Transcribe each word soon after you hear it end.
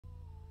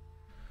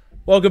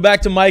Welcome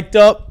back to Mik'd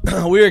Up.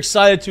 We're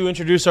excited to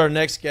introduce our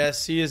next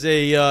guest. He is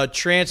a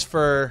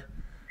transfer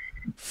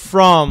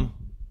from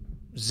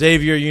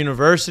Xavier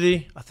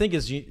University. I think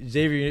it's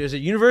Xavier. Is it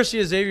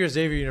University of Xavier or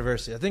Xavier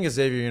University? I think it's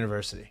Xavier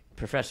University.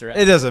 Professor.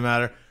 It doesn't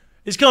matter.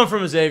 He's coming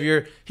from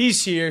Xavier.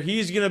 He's here.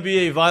 He's going to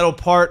be a vital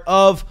part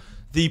of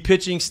the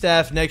pitching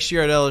staff next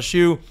year at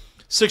LSU.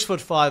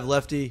 6'5"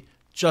 lefty,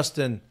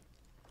 Justin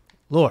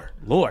Loer.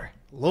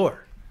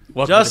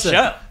 Welcome Justin. to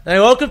the show. Hey,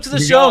 welcome to the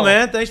show,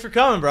 man. Thanks for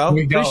coming, bro.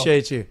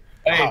 Appreciate you.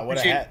 Hey,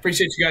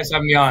 appreciate you guys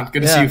having me on.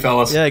 Good to see you,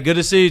 fellas. Yeah, good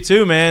to see you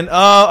too, man.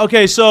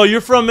 Okay, so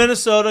you're from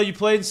Minnesota. You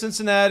played in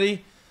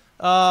Cincinnati.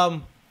 You're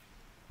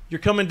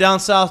coming down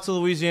south to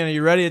Louisiana.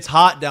 You ready? It's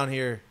hot down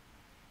here.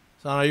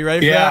 Son, are you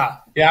ready for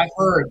that? Yeah, I've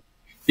heard.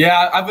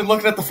 Yeah, I've been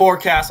looking at the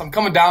forecast. I'm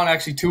coming down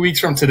actually 2 weeks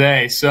from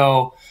today,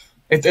 so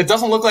it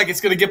doesn't look like it's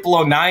going to get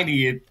below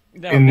 90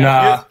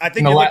 I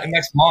think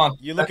next month.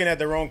 You're looking at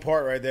the wrong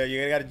part right there.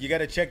 You got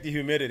to check the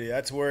humidity.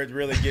 That's where it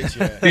really gets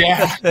you.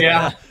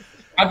 yeah.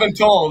 I've been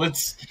told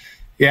it's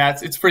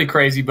pretty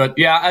crazy, but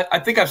yeah, I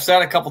think I've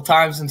said a couple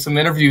times in some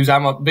interviews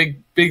I'm a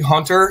big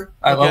hunter.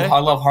 I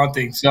love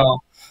hunting, so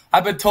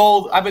I've been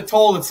told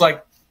it's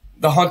like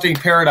the hunting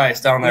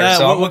paradise down there. Yeah,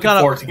 so what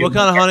kind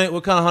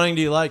of hunting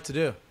do you like to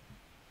do?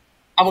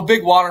 I'm a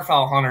big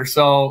waterfowl hunter,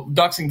 so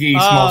ducks and geese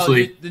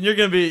mostly. Then you're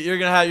gonna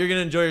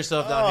enjoy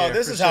yourself down here.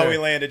 This is how we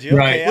landed you.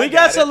 Right. Okay, we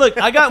got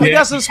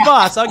got some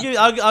spots.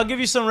 I'll give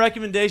you some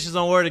recommendations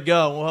on where to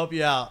go, and we'll help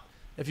you out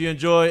if you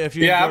enjoy.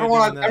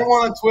 Everyone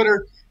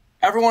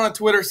on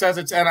Twitter says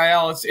it's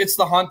NIL. It's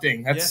the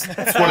hunting. That's what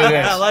it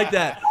is. I like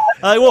that.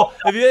 Well,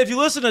 if you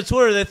listen to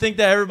Twitter, they think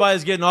that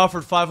everybody's getting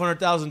offered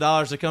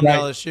 $500,000 to come to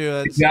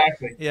LSU.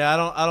 Exactly. Yeah,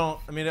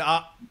 I mean,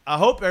 I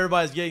hope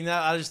everybody's getting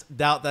that. I just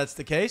doubt that's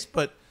the case,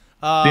 but.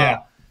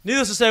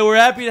 Needless to say, we're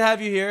happy to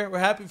have you here. We're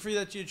happy for you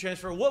that you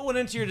transfer. What went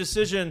into your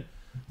decision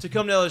to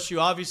come to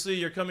LSU? Obviously,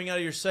 you're coming out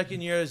of your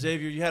second year at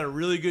Xavier. You had a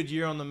really good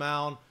year on the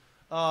mound.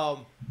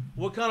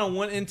 What kind of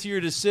went into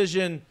your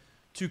decision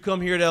to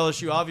come here to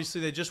LSU? Obviously,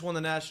 they just won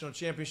the national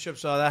championship,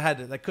 so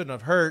that couldn't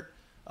have hurt.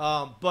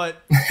 But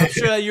I'm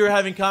sure that you were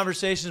having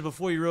conversations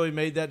before you really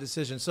made that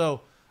decision.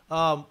 So,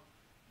 what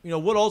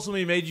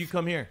ultimately made you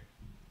come here?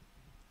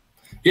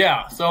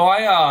 Yeah, so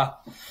I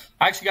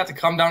actually got to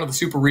come down to the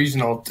Super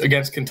Regional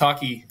against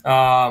Kentucky,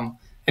 and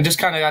just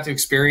kind of got to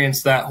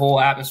experience that whole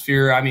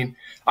atmosphere. I mean,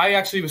 I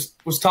actually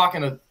was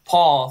talking to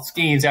Paul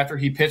Skeens after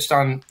he pitched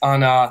on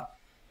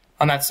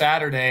that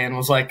Saturday, and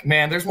was like,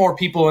 "Man, there's more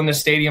people in this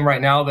stadium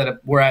right now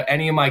that were at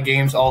any of my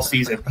games all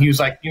season." He was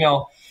like,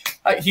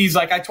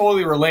 I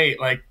totally relate.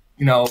 Like,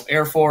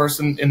 Air Force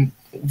and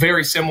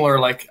very similar,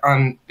 like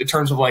in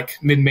terms of like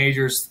mid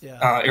majors,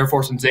 Air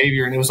Force and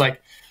Xavier, and it was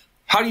like,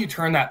 how do you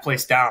turn that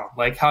place down?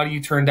 Like, how do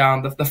you turn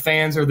down the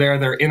fans are there?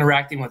 They're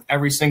interacting with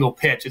every single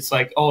pitch. It's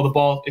like,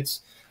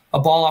 it's a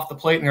ball off the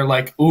plate, and they're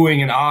like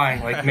oohing and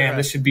ahhing. Like, man,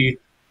 this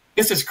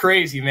is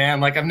crazy, man.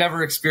 Like, I've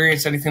never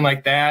experienced anything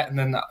like that. And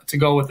then to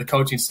go with the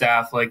coaching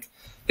staff, like,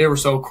 they were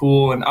so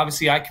cool. And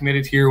obviously, I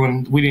committed here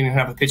when we didn't even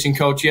have a pitching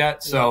coach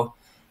yet. So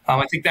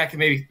I think that can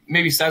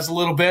maybe says a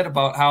little bit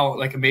about how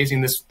like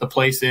amazing the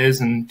place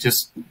is, and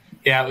just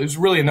it was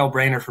really a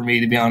no-brainer for me,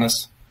 to be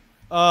honest.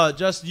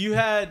 Justin, you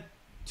had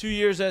 2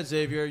 years at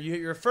Xavier.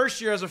 Your first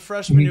year as a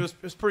freshman, it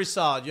was pretty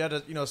solid. You had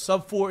a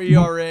sub-4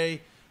 ERA,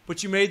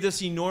 but you made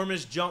this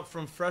enormous jump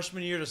from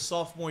freshman year to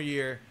sophomore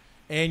year,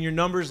 and your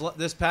numbers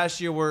this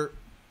past year were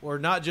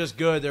not just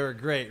good, they were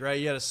great, right?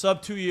 You had a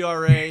sub-2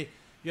 ERA.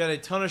 You had a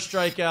ton of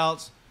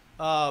strikeouts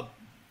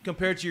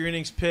compared to your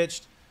innings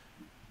pitched.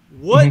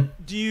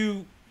 What do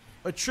you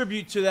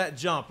attribute to that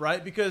jump,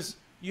 right? Because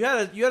you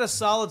had a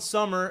solid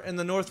summer in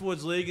the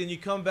Northwoods League, and you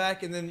come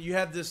back, and then you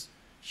have this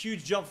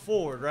huge jump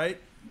forward, right?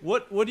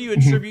 What do you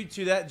attribute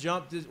to that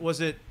jump?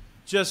 Was it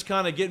just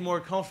kind of getting more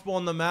comfortable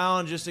on the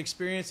mound, just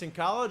experience in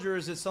college, or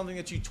is it something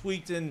that you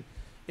tweaked in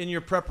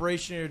your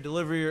preparation or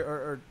delivery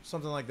or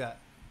something like that?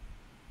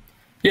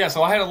 Yeah,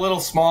 so I had a little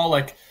small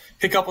like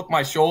hiccup with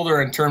my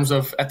shoulder in terms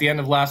of at the end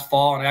of last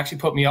fall, and it actually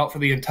put me out for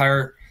the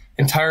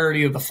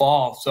entirety of the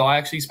fall. So I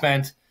actually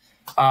spent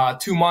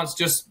 2 months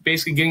just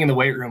basically getting in the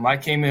weight room. I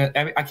came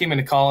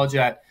into college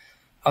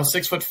I was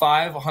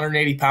 6'5",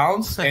 180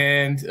 pounds,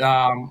 and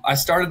I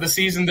started the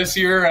season this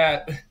year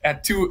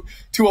at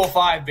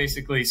 205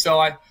 basically. So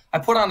I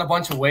put on a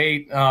bunch of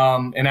weight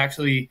and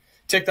actually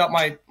ticked up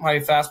my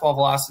fastball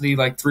velocity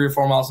like 3 or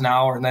 4 miles an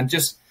hour, and then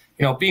just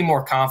being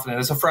more confident.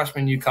 As a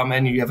freshman, you come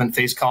in, you haven't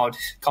faced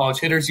college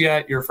hitters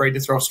yet. You're afraid to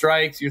throw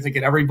strikes. You're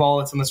thinking every ball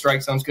that's in the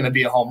strike zone is going to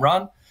be a home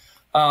run.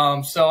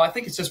 So I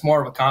think it's just more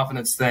of a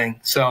confidence thing.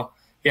 So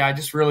yeah, I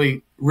just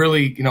really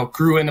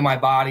grew into my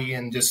body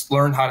and just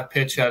learned how to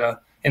pitch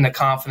in a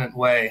confident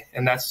way.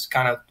 And that's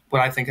kind of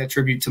what I think I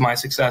attribute to my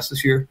success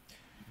this year.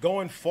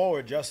 Going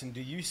forward, Justin,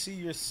 do you see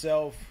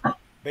yourself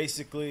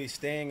basically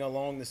staying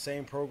along the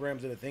same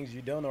programs or the things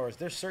you've done, or is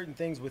there certain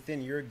things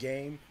within your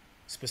game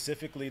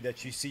specifically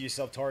that you see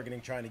yourself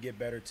targeting, trying to get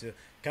better to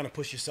kind of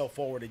push yourself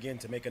forward again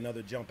to make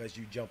another jump as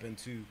you jump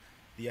into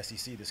the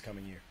SEC this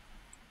coming year?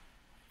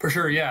 For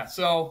sure, yeah.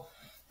 So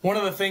one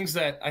of the things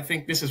that I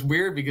think this is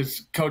weird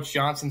because Coach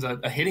Johnson's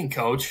a hitting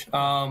coach,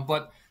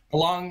 but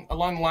along the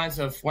lines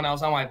of when I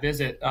was on my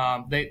visit,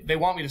 they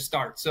want me to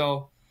start.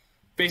 So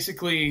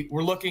basically,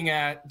 we're looking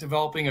at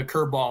developing a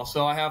curveball.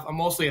 So I'm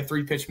mostly a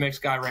 3-pitch mix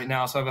guy right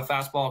now. So I have a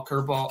fastball,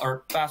 curveball,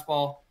 or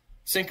fastball,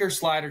 sinker,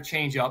 slider,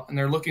 changeup, and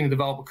they're looking to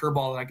develop a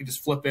curveball that I could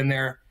just flip in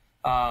there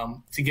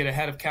to get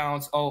ahead of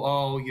counts.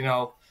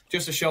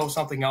 Just to show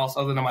something else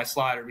other than my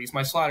slider, because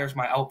my slider is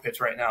my out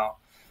pitch right now.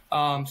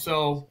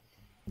 So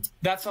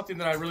that's something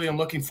that I really am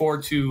looking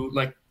forward to,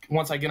 like,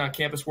 once I get on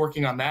campus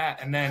working on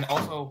that. And then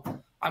also,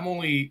 I'm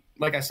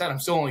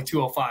still only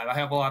 205. I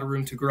have a lot of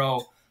room to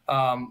grow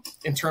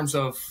in terms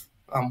of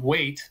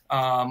weight.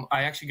 I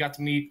actually got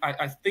to meet,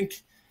 I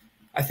think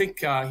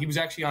he was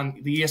actually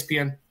on the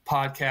ESPN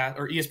podcast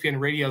or ESPN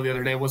radio the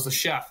other day, was the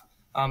chef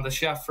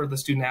for the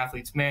student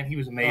athletes. Man, he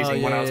was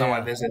amazing when I was on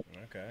my visit.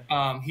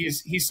 Okay.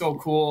 He's so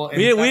cool. And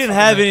we didn't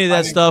have any of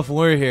that stuff when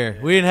we were here.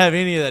 We didn't have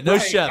any of that. No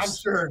chefs. I'm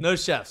sure. No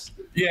chefs.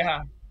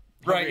 Yeah.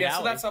 Right. Yeah.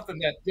 So that's something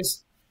that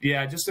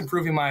just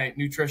improving my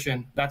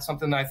nutrition. That's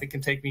something that I think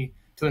can take me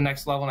to the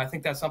next level. And I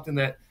think that's something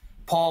that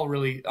Paul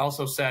really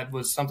also said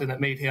was something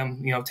that made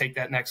him, take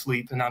that next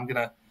leap. And I'm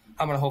gonna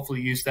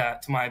hopefully use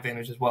that to my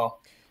advantage as well.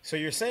 So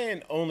you're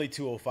saying only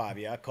 205?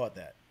 Yeah, I caught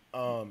that.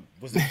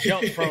 Was the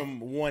jump from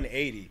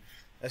 180?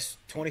 That's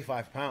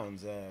 25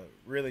 pounds.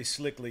 Really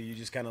slickly, you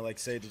just kind of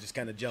just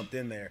kind of jumped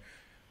in there.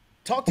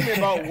 Talk to me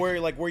about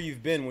where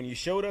you've been when you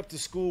showed up to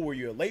school. Were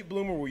you a late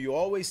bloomer? Were you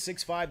always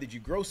 6'5"? Did you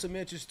grow some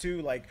inches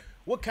too? Like,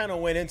 what kind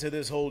of went into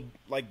this whole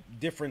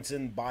difference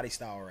in body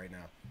style right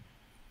now?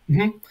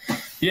 Mm-hmm.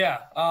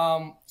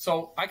 Yeah.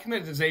 So I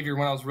committed to Xavier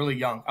when I was really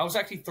young. I was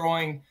actually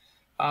throwing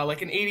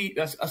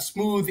a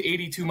smooth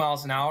 82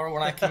 miles an hour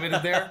when I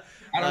committed there.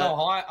 I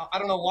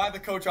don't know why the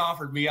coach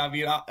offered me. I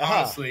mean,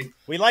 honestly,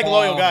 we like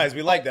loyal guys.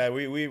 We like that.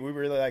 We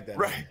really like that.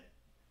 Right.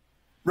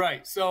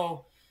 Right.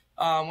 So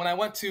when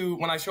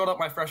I showed up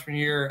my freshman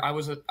year, I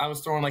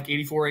was throwing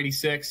 84,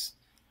 86,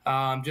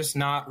 just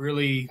not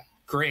really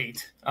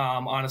great,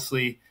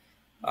 honestly.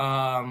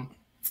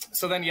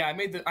 So then, yeah,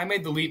 I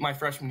made the leap my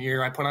freshman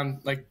year. I put on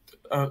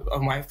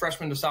my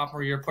freshman to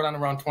sophomore year, put on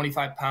around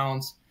 25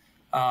 pounds.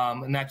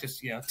 And that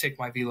just, ticked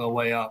my velo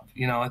way up.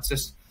 It's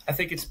just,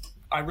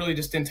 I really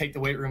just didn't take the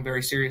weight room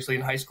very seriously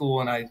in high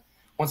school. And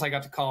once I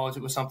got to college,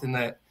 it was something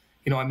that,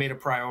 I made a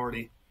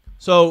priority.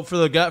 So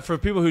for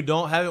people who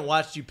haven't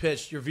watched you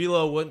pitch, your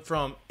velo went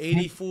from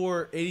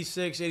 84,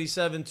 86,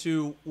 87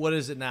 to what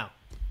is it now?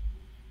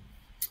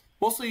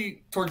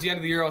 Mostly towards the end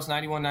of the year, I was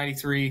 91,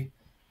 93.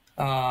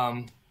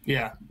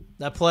 Yeah.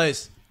 That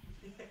plays.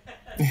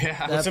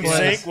 Yeah.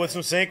 With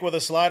some sync, with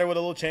a slider, with a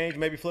little change,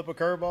 maybe flip a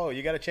curveball.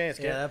 You got a chance,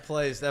 kid. Yeah, that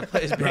plays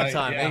big right,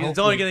 time. Yeah, it's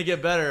only going to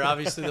get better.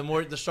 Obviously,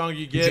 the stronger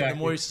you get, the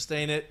more you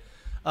sustain it.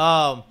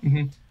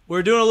 Mm-hmm.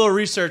 We're doing a little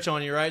research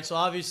on you, right? So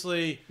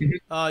obviously,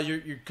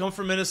 you come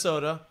from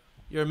Minnesota.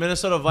 You're a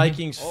Minnesota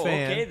Vikings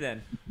fan. Okay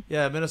then.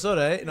 Yeah,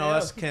 Minnesota. Eh? No,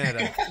 that's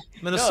Canada.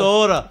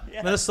 Minnesota.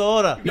 Yeah.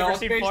 Minnesota. No, it's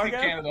basically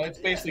Canada. It's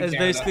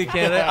basically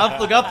Canada. I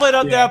played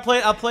up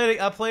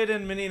there. I played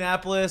in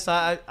Minneapolis.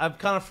 I'm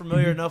kind of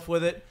familiar enough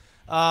with it.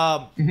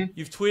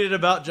 You've tweeted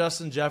about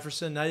Justin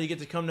Jefferson. Now you get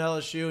to come to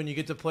LSU and you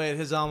get to play at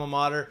his alma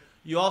mater.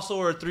 You also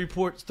were a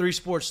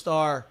three-sport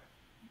star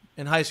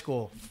in high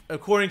school,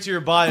 according to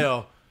your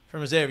bio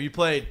from Xavier. You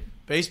played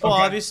baseball,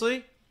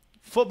 obviously,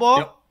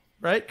 football,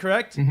 right?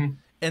 Correct,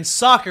 and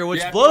soccer,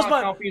 which blows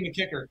my. Count being the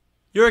kicker.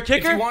 You're a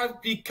kicker. If you want to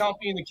be count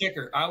being the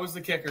kicker, I was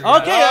the kicker.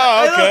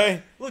 Okay,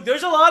 okay. Look,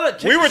 there's a lot of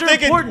kickers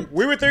important.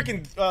 We were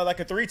thinking like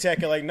a 3-tech,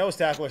 like nose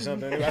tackle or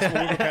something. That's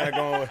what we were kind of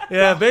going with.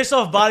 Yeah, based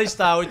off body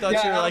style, we thought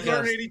you were like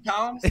 180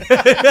 pounds.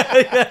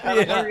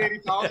 180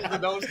 pounds with a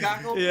nose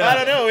tackle. Yeah. I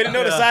don't know. We didn't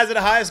know the size of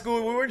the high school.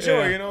 We weren't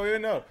sure. We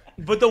didn't know.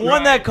 But the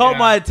one that caught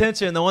my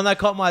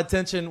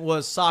attention,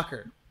 was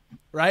soccer,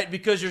 right?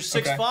 Because you're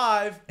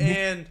 6'5"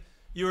 and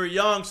you were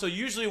young. So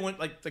usually when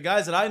the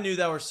guys that I knew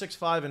that were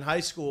 6'5" in high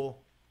school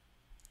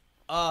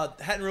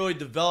hadn't really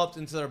developed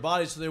into their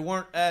bodies, so they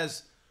weren't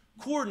as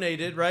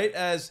coordinated, right,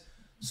 as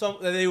some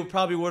they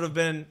probably would have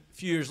been a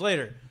few years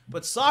later.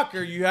 But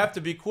soccer, you have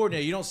to be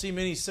coordinated. You don't see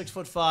many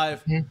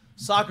 6'5"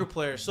 soccer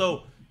players.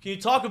 So can you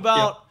talk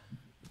about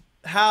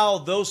how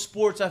those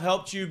sports have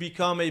helped you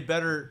become a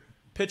better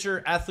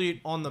pitcher,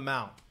 athlete on the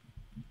mound?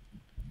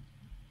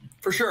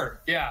 For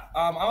sure, yeah.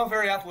 I'm a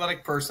very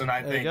athletic person,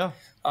 I think. There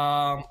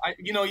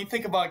you go. You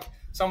think about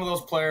some of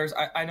those players.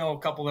 I know a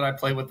couple that I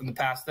played with in the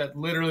past that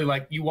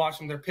literally, you watch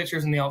them, they're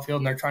pitchers in the outfield,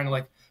 and they're trying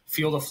to,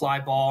 field a fly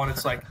ball, and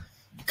it's like,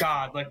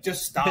 God,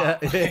 just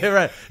stop. Yeah,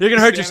 right. You're going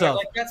to hurt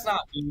yourself. That's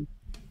not me.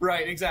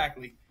 Right,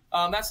 exactly.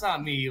 That's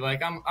not me.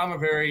 I'm a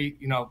very,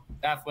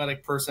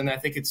 athletic person. I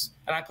think and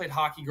I played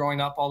hockey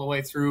growing up all the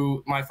way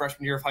through my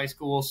freshman year of high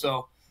school,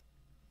 so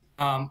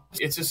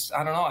it's just,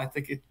 I don't know. I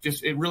think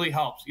it really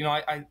helps.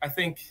 I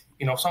think,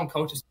 some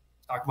coaches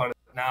talk about it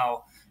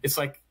now. It's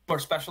like people are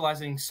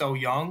specializing so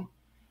young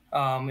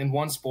in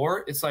one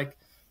sport. It's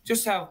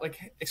just have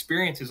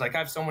experiences. I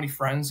have so many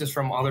friends just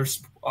from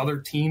other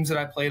teams that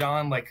I played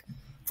on,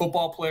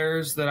 football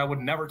players that I would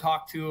never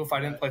talk to if I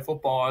didn't play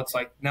football. It's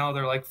like now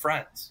they're like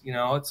friends, you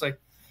know. It's like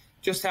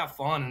just have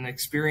fun and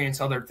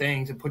experience other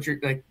things and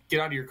get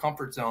out of your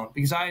comfort zone,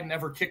 because I had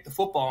never kicked the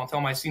football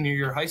until my senior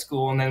year of high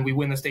school, and then we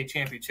win the state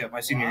championship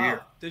my senior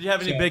year. Did you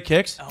have any big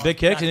kicks? Big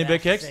kicks? Any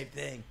big kicks? Same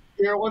thing.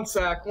 Here, one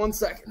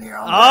second here.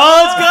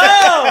 Oh, let's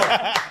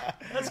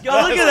go! Let's go!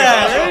 Look at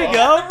that! There you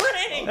go!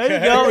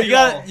 There you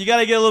go! You got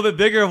to get a little bit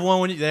bigger of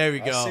one when you. There we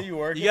go. I see you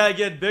working. You got to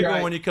get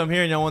bigger when you come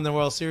here and you win the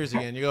World Series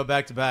again. You go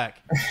back to back.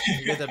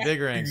 You get that big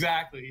ring.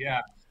 Exactly.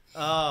 Yeah.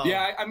 Oh.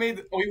 Yeah,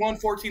 we won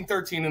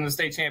 14-13 in the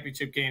state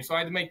championship game, so I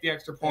had to make the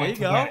extra point There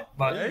to you win go. it.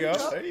 But There you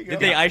go. There you go. Did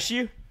they ice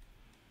you?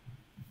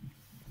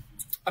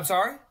 I'm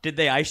sorry? Did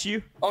they ice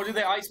you? Oh, did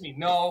they ice me?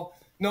 No,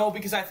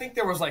 because I think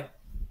there was like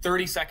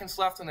 30 seconds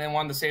left, and they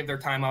wanted to save their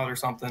timeout or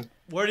something.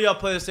 Where do y'all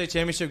play the state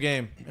championship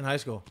game in high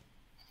school?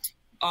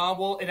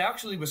 Well, it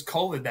actually was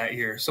COVID that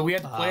year, so we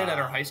had to play it at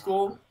our high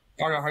school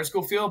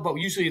field, but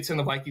usually it's in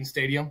the Viking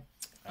Stadium.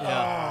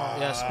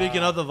 Yeah.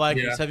 Speaking of the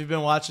Vikings, Yeah. have you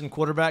been watching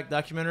quarterback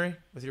documentary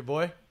with your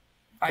boy?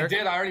 I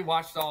did. I already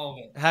watched all of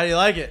it. How do you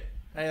like it?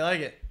 I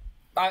like it.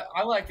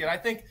 I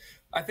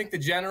think the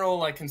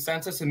general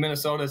consensus in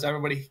Minnesota is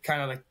everybody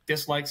kind of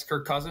dislikes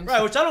Kirk Cousins.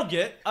 Right, which I don't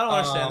get. I don't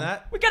understand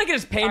that. We got to get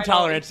his pain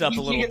tolerance up a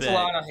little bit. He gets a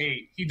lot of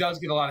hate. He does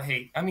get a lot of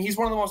hate. I mean, he's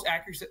one of the most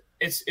accurate.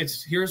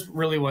 Here's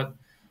really what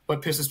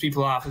pisses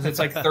people off is it's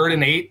like 3rd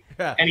and 8,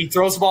 and he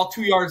throws the ball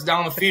 2 yards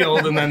down the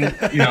field, and then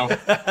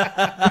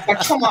like,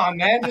 come on,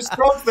 man, just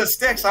throw it to the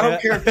sticks. I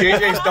don't care if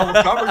JJ's double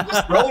covered,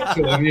 just throw it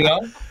to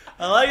him,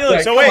 I like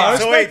it.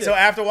 So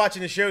after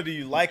watching the show, do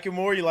you like him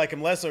more, you like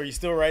him less, or are you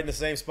still right in the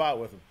same spot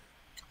with him?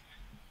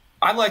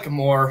 I like him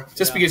more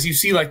just because you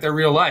see their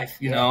real life,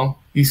 you know.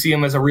 You see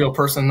him as a real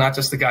person, not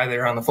just the guy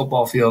there on the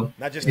football field.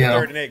 Not just the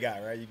 3rd and 8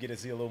 guy, right? You get to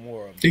see a little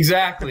more of him.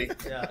 Exactly.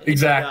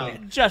 Exactly.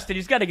 Justin,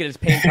 he's got to get his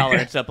pain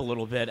tolerance up a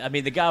little bit. I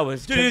mean, the guy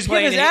was he's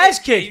getting his ass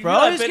kicked,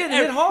 bro. He's getting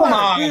hit hard. Come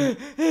on.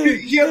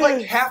 He had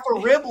like half a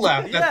rib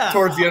left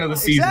towards the end of the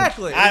season.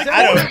 Exactly.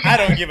 I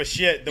don't give a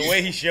shit. The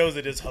way he shows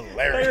it is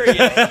hilarious.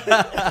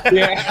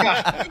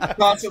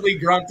 Constantly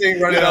grunting,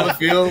 running down the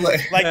field.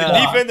 Like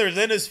the defender's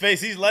in his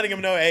face. He's letting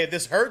him know, hey, if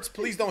this hurts,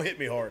 please don't hit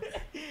me hard.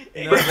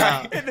 No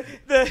doubt.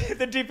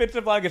 The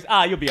defensive line goes,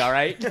 you'll be all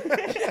right.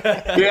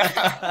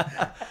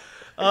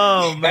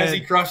 Oh, man. As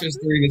he crushes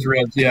 3 of his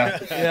ribs,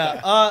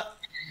 Yeah.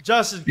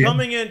 Justin,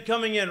 coming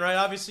in, right?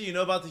 Obviously, you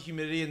know about the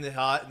humidity and the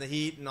hot and the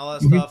heat and all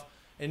that stuff,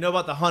 and you know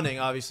about the hunting,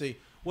 obviously.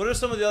 What are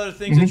some of the other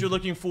things that you're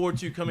looking forward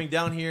to coming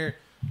down here?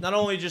 Not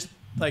only just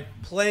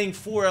playing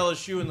for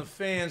LSU and the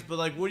fans, but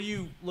what are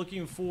you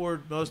looking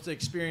forward most to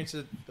experience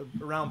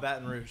around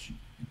Baton Rouge?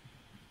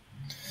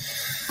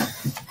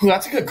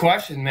 That's a good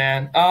question,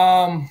 man.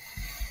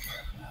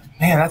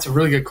 Man, that's a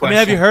really good question.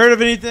 I mean, have you heard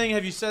of anything?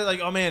 Have you said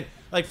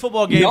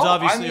football games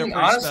obviously are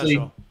pretty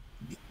special?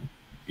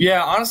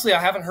 Yeah, honestly, I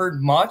haven't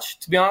heard much,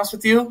 to be honest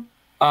with you.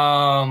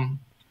 I'm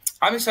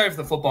excited for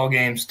the football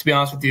games, to be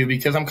honest with you,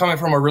 because I'm coming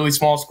from a really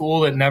small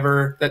school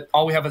that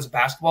all we have is a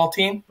basketball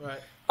team. Right.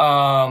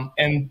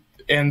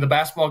 And the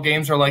basketball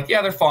games are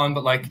they're fun,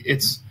 but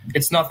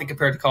it's nothing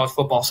compared to college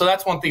football. So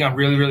that's one thing I'm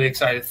really, really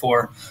excited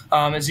for.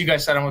 As you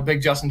guys said, I'm a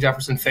big Justin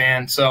Jefferson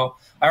fan, so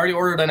I already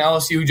ordered an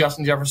LSU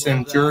Justin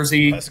Jefferson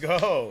jersey. Let's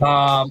go.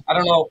 I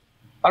don't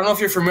know if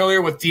you're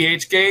familiar with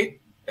DHgate.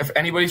 If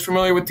anybody's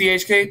familiar with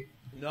DHgate.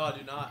 No, I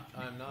do not.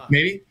 I'm not.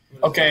 Maybe.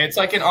 Okay, it's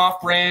like an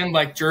off-brand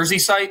jersey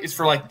site. It's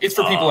for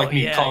people like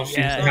me, college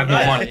students that have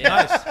no money.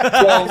 Nice.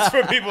 So, It's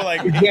for people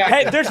like me.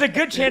 Hey, there's a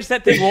good chance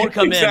that thing won't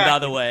come in, by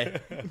the way.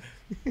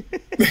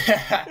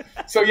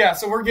 So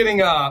we're getting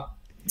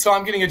so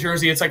I'm getting a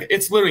jersey. It's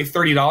literally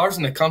 $30,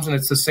 and it comes and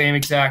it's the same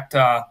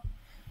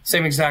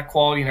exact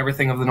quality and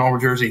everything of the normal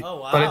jersey.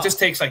 Oh, wow. But it just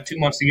takes 2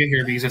 months to get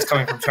here because it's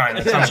coming from China.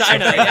 It's on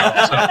China, ship right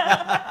now,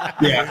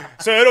 so, yeah.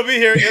 So it'll be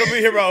here. It'll be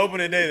here by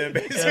opening day then,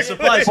 basically.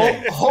 Supply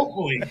chain.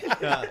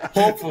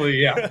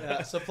 Hopefully,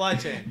 yeah. Supply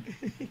chain.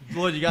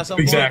 Lloyd, you got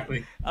something?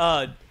 Exactly.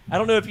 I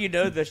don't know if you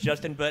know this,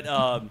 Justin, but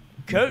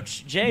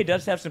Coach Jay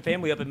does have some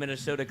family up in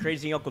Minnesota.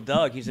 Crazy Uncle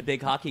Doug, he's a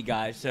big hockey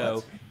guy.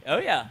 So, oh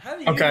yeah. How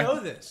do you know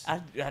this?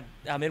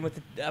 I'm in with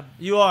the.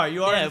 You are.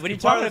 Yeah. What are you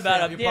talking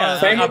about?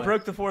 I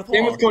broke the fourth wall.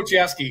 Same with Coach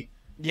Yeski.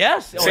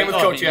 Yes. Same with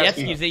Coach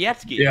Yeski. The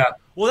Yeski. Yeah.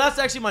 Well, that's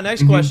actually my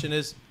next question.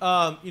 Is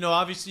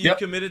obviously you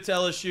committed to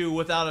LSU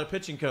without a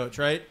pitching coach,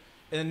 right?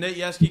 And then Nate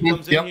Yeski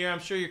comes in here. I'm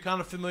sure you're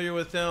kind of familiar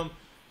with him,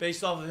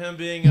 based off of him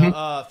being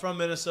from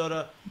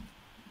Minnesota.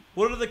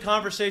 What are the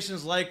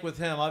conversations like with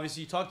him?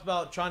 Obviously, you talked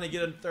about trying to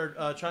get him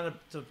trying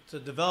to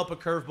develop a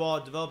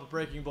curveball, develop a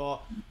breaking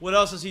ball. What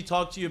else has he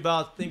talked to you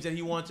about? Things that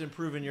he wants to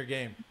improve in your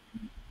game?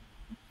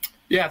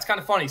 Yeah, it's kind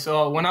of funny.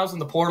 So when I was in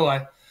the portal,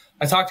 I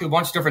talked to a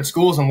bunch of different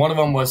schools, and one of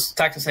them was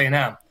Texas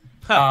A&M,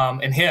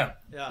 and him.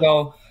 Yeah.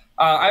 So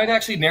I had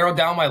actually narrowed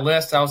down my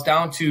list. I was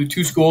down to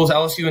 2 schools,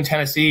 LSU and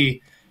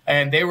Tennessee,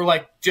 and they were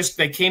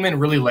they came in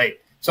really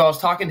late. So I was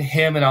talking to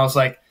him, and I was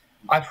like,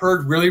 I've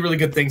heard really, really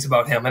good things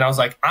about him. And I was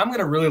like, I'm going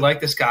to really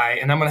like this guy,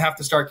 and I'm going to have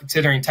to start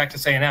considering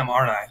Texas A&M,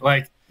 aren't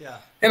I?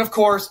 And, of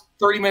course,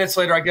 30 minutes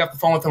later, I get off the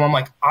phone with him. I'm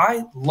like,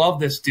 I love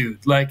this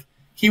dude.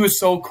 he was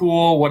so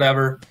cool,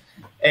 whatever.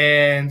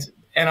 And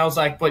I was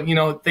like, but,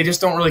 they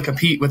just don't really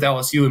compete with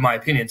LSU, in my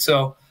opinion.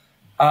 So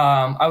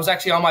I was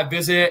actually on my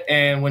visit,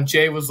 and when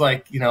Jay was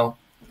like, we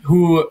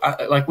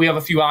have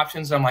a few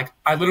options. I'm like,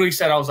 I literally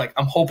said, I was like,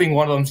 I'm hoping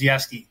one of them's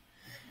Yeski.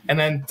 And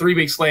then 3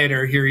 weeks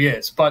later, here he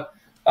is. But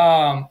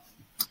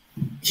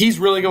he's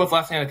really good with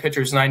left-handed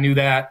pitchers, and I knew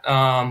that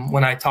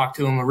when I talked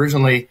to him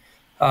originally.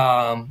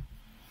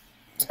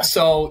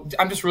 So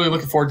I'm just really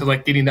looking forward to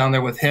like getting down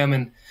there with him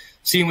and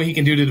seeing what he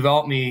can do to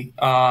develop me.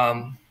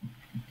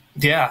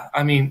 Yeah,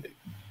 I mean,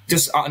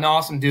 just an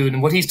awesome dude.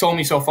 And what he's told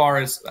me so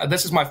far is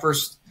this is my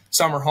first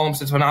summer home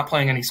since we're not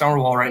playing any summer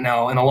ball right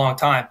now in a long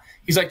time.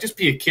 He's like, just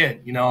be a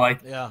kid,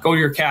 go to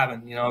your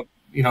cabin,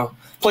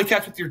 play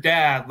catch with your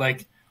dad,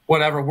 like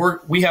whatever.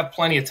 We have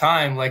plenty of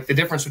time. Like the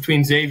difference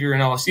between Xavier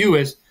and LSU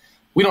is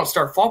we don't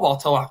start fall ball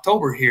till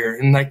October here.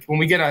 And like when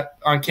we get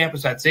on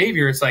campus at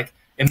Xavier, it's like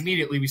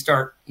immediately we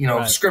start,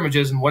 right.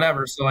 scrimmages and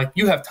whatever. So like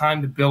you have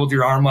time to build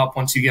your arm up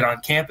once you get on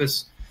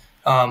campus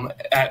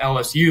at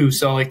LSU.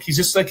 So like he's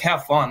just like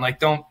have fun. Like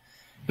don't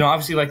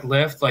obviously like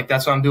lift. Like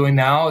that's what I'm doing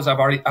now is I've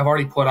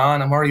already put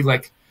on. I'm already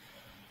like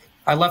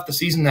I left the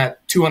season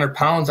at 200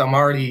 pounds. I'm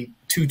already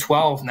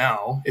 212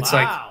 now. It's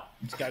wow.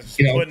 like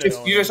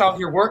you just out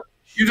here work.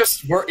 You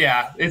just work,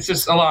 yeah. It's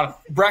just a lot of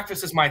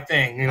breakfast is my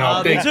thing, Me too.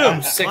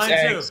 I'm 6 Mine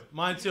eggs. Too.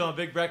 Mine too. I'm a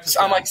big breakfast.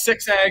 I'm like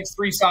 6 eggs,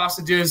 3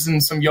 sausages,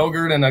 and some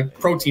yogurt and a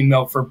protein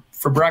milk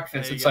for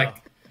breakfast. It's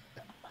like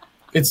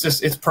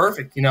it's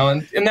perfect,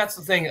 and that's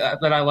the thing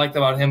that I liked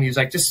about him. He was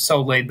like just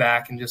so laid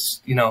back and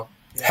just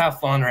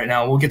have fun right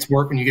now. We'll get to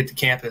work when you get to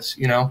campus,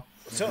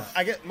 So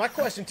I guess my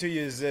question to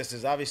you is this: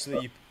 is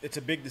obviously it's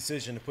a big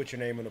decision to put your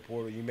name in the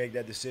portal. You make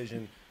that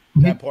decision.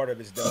 That part of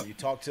it's done. You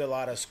talk to a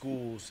lot of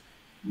schools.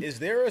 Is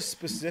there a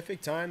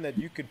specific time that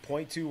you could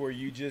point to where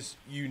you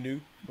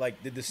knew,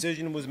 like the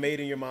decision was made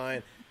in your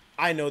mind?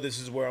 I know this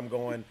is where I'm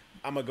going.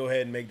 I'm going to go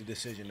ahead and make the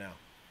decision now.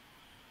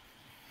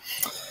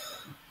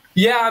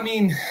 Yeah, I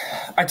mean,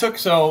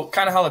 so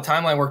kind of how the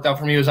timeline worked out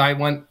for me was I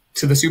went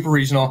to the Super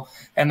Regional,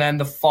 and then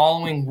the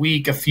following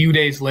week, a few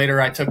days later,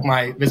 I took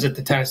my visit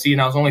to Tennessee,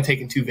 and I was only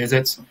taking 2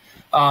 visits.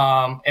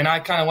 And I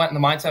kind of went in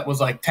the mindset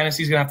was like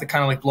Tennessee's going to have to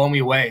kind of like blow me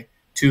away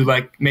to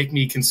like make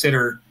me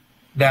consider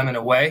them in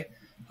a way.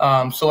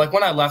 So like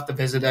when I left the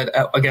visit with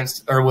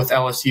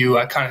LSU,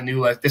 I kind of knew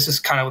like this is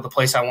kind of the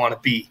place I want to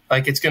be.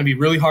 Like it's going to be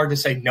really hard to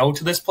say no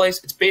to this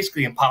place. It's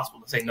basically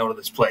impossible to say no to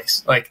this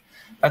place. Like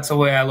that's the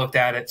way I looked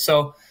at it.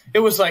 So it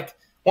was like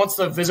once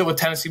the visit with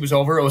Tennessee was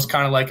over, it was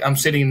kind of like I'm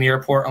sitting in the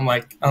airport. I'm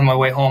like on my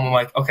way home. I'm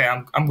like, okay,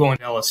 I'm going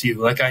to LSU.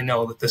 Like I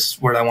know that this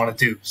is what I want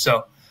to do.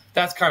 So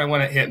that's kind of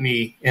when it hit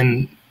me,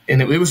 and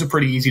it was a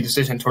pretty easy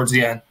decision towards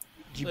the end.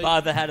 Did you buy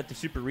the hat at the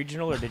Super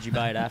Regional, or did you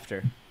buy it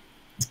after?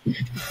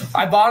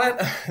 I bought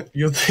it.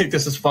 You'll think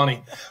this is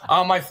funny.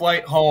 On my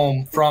flight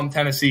home from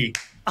Tennessee.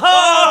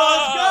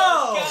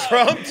 Oh, let's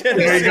go! From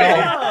Tennessee.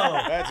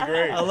 That's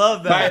great. I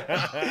love that.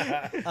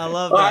 I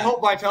love that. I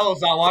hope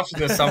Vitello's not watching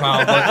this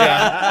somehow. But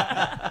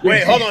yeah.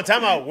 Wait, hold on.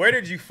 Time out. Where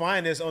did you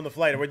find this on the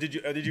flight? Or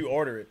did you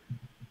order it?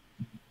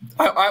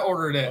 I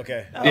ordered it.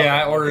 Okay.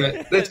 Yeah, I ordered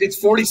it.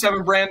 It's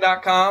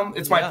 47brand.com.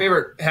 It's my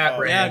favorite hat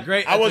brand. Yeah,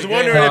 great. I was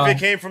wondering if it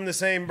came from the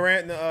same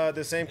brand,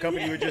 the same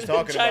company you were just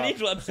talking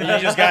Chinese about. website.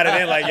 You just got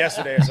it in like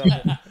yesterday or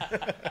something.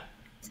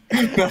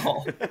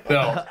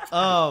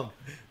 No.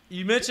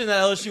 You mentioned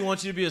that LSU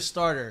wants you to be a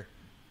starter.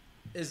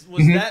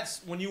 Was that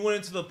when you went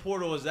into the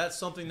portal? Was that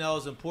something that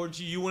was important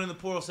to you? You went in the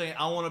portal saying,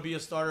 "I want to be a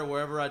starter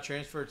wherever I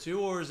transfer to,"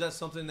 or is that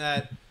something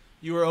that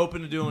you were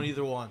open to doing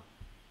either one?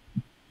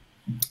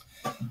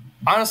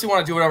 I honestly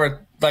want to do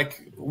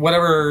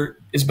whatever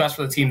is best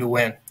for the team to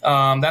win.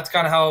 That's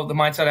kind of how the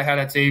mindset I had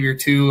at Xavier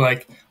too.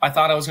 Like I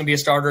thought I was going to be a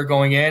starter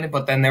going in,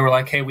 but then they were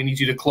like, "Hey, we need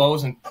you to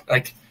close and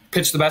like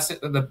pitch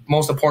the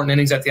most important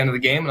innings at the end of the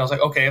game." And I was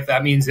like, "Okay, if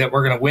that means that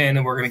we're going to win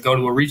and we're going to go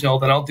to a regional,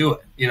 then I'll do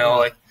it."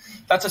 Like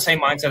that's the same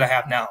mindset I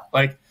have now.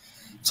 Like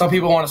some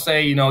people want to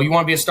say, you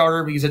want to be a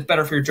starter because it's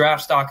better for your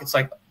draft stock. It's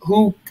like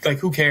who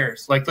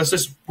cares? Like let's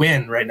just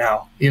win right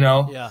now.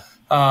 Yeah.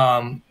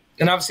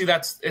 And obviously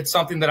it's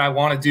something that I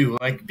want to do.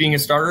 Like being a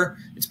starter,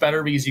 it's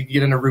better because you can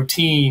get in a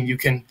routine. You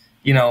can,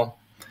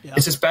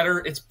 it's just better.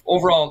 It's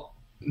overall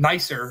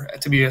nicer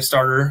to be a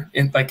starter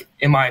in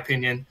my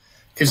opinion,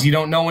 because you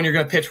don't know when you're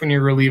going to pitch when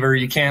you're a reliever.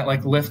 You can't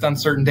like lift on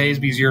certain days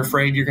because you're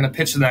afraid you're going to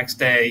pitch the next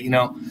day,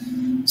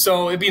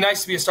 So it'd be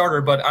nice to be a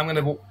starter, but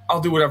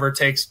I'll do whatever it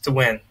takes to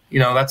win.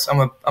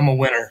 I'm a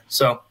winner.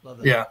 So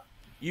yeah.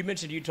 You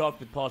mentioned you talked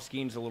with Paul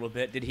Skeens a little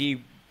bit. Did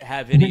he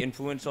have any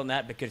influence on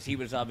that? Because he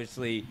was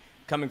obviously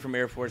coming from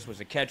Air Force, was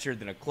a catcher,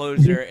 then a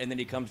closer, and then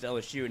he comes to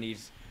LSU, and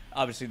he's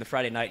obviously the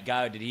Friday night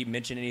guy. Did he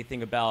mention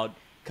anything about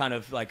kind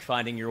of like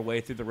finding your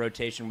way through the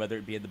rotation, whether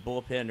it be in the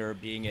bullpen or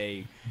being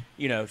a,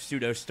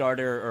 pseudo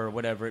starter or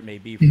whatever it may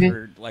be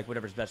for like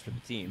whatever's best for the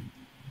team?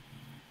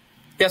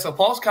 Yeah, so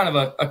Paul's kind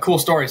of a cool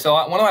story. So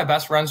one of my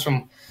best friends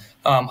from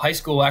high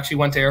school actually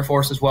went to Air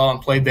Force as well and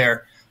played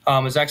there.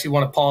 Is actually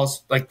one of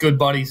Paul's like good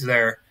buddies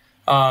there.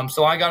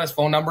 So I got his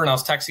phone number and I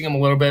was texting him a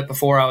little bit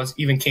before I was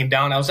even came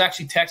down. I was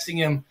actually texting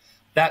him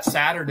that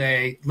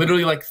Saturday,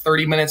 literally like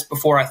 30 minutes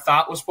before I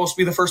thought was supposed to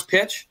be the first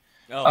pitch.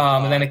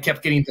 And then it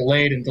kept getting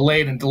delayed and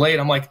delayed and delayed.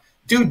 I'm like,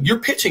 dude, you're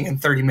pitching in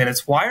 30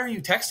 minutes. Why are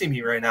you texting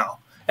me right now?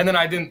 And then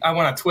I went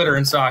on Twitter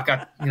and saw it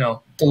got,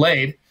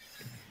 delayed.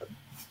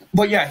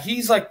 But yeah,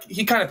 he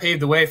kind of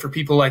paved the way for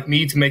people like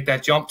me to make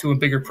that jump to a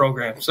bigger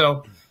program.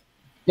 So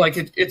like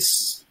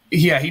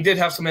he did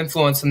have some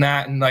influence in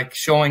that and like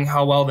showing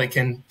how well they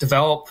can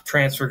develop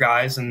transfer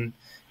guys and,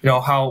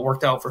 how it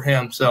worked out for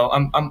him. So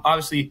I'm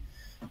obviously,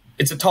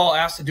 it's a tall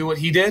ask to do what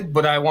he did,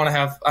 but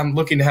I'm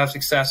looking to have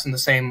success in the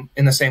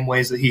same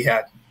ways that he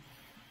had.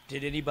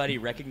 Did anybody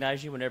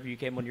recognize you whenever you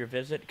came on your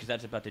visit? Because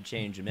that's about to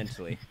change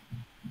immensely.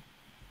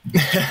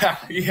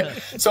 Yeah.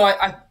 So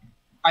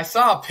I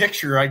saw a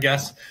picture, I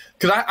guess,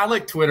 because I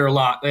like Twitter a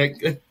lot.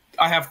 I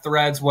have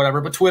threads,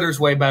 whatever, but Twitter's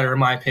way better in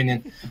my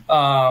opinion.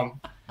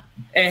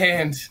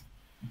 And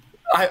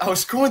I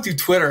was scrolling through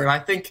Twitter, and I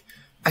think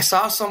I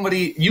saw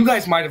somebody. You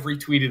guys might have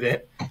retweeted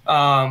it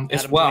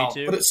as well.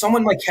 But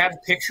someone had a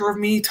picture of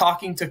me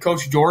talking to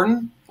Coach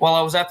Jordan while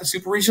I was at the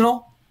Super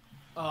Regional.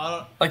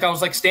 I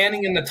was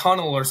standing in the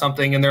tunnel or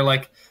something, and they're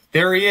like,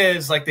 "There he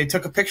is!" Like they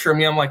took a picture of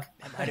me. I'm like,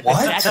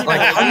 "What?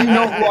 How do you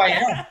know who I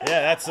am?"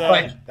 Yeah,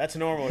 that's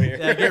normal here.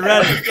 Yeah, get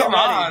ready. Come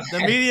on.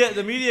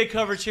 The media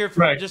coverage here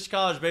for just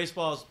college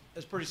baseball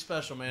is pretty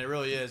special, man. It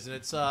really is, and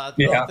it's I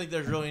don't think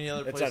there's really any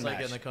other place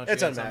like it in the country.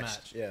 It's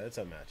unmatched. Yeah, it's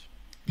unmatched.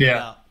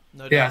 Yeah.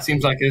 No doubt. Yeah, it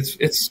seems like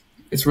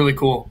it's really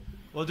cool.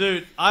 Well,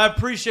 dude, I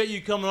appreciate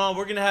you coming on.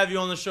 We're gonna have you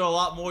on the show a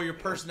lot more. Your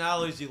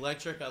personality is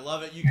electric. I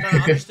love it. You kind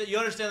of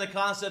understand the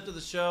concept of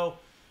the show.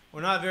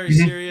 We're not very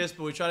serious,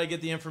 but we try to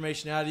get the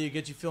information out of you,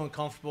 get you feeling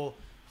comfortable.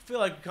 Feel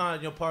like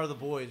kind of part of the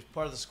boys,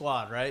 part of the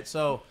squad, right?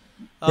 So,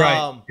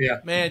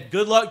 man,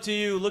 good luck to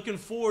you. Looking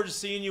forward to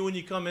seeing you when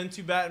you come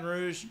into Baton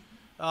Rouge.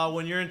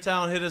 When you're in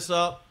town, hit us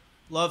up.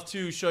 Love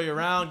to show you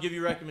around, give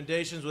you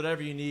recommendations,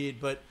 whatever you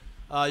need. But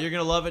you're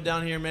gonna love it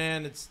down here,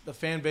 man. The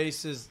fan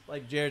base is,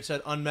 like Jared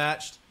said,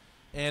 unmatched,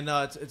 and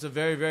it's a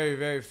very, very,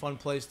 very fun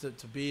place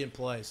to be and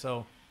play.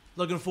 So,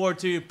 looking forward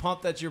to you.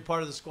 Pumped that you're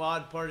part of the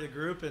squad, part of the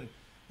group, and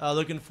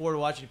looking forward to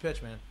watching you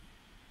pitch, man.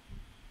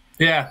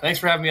 Yeah, thanks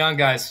for having me on,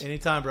 guys.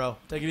 Anytime, bro.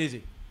 Take it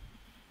easy.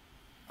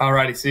 All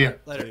righty, see ya.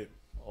 Later.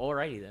 All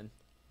righty then.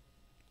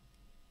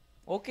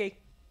 Okay.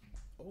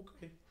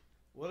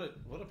 What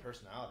a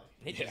personality.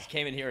 He just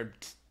came in here and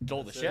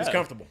stole the show. He's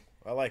comfortable.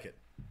 I like it.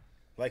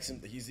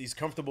 He's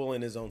comfortable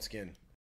in his own skin.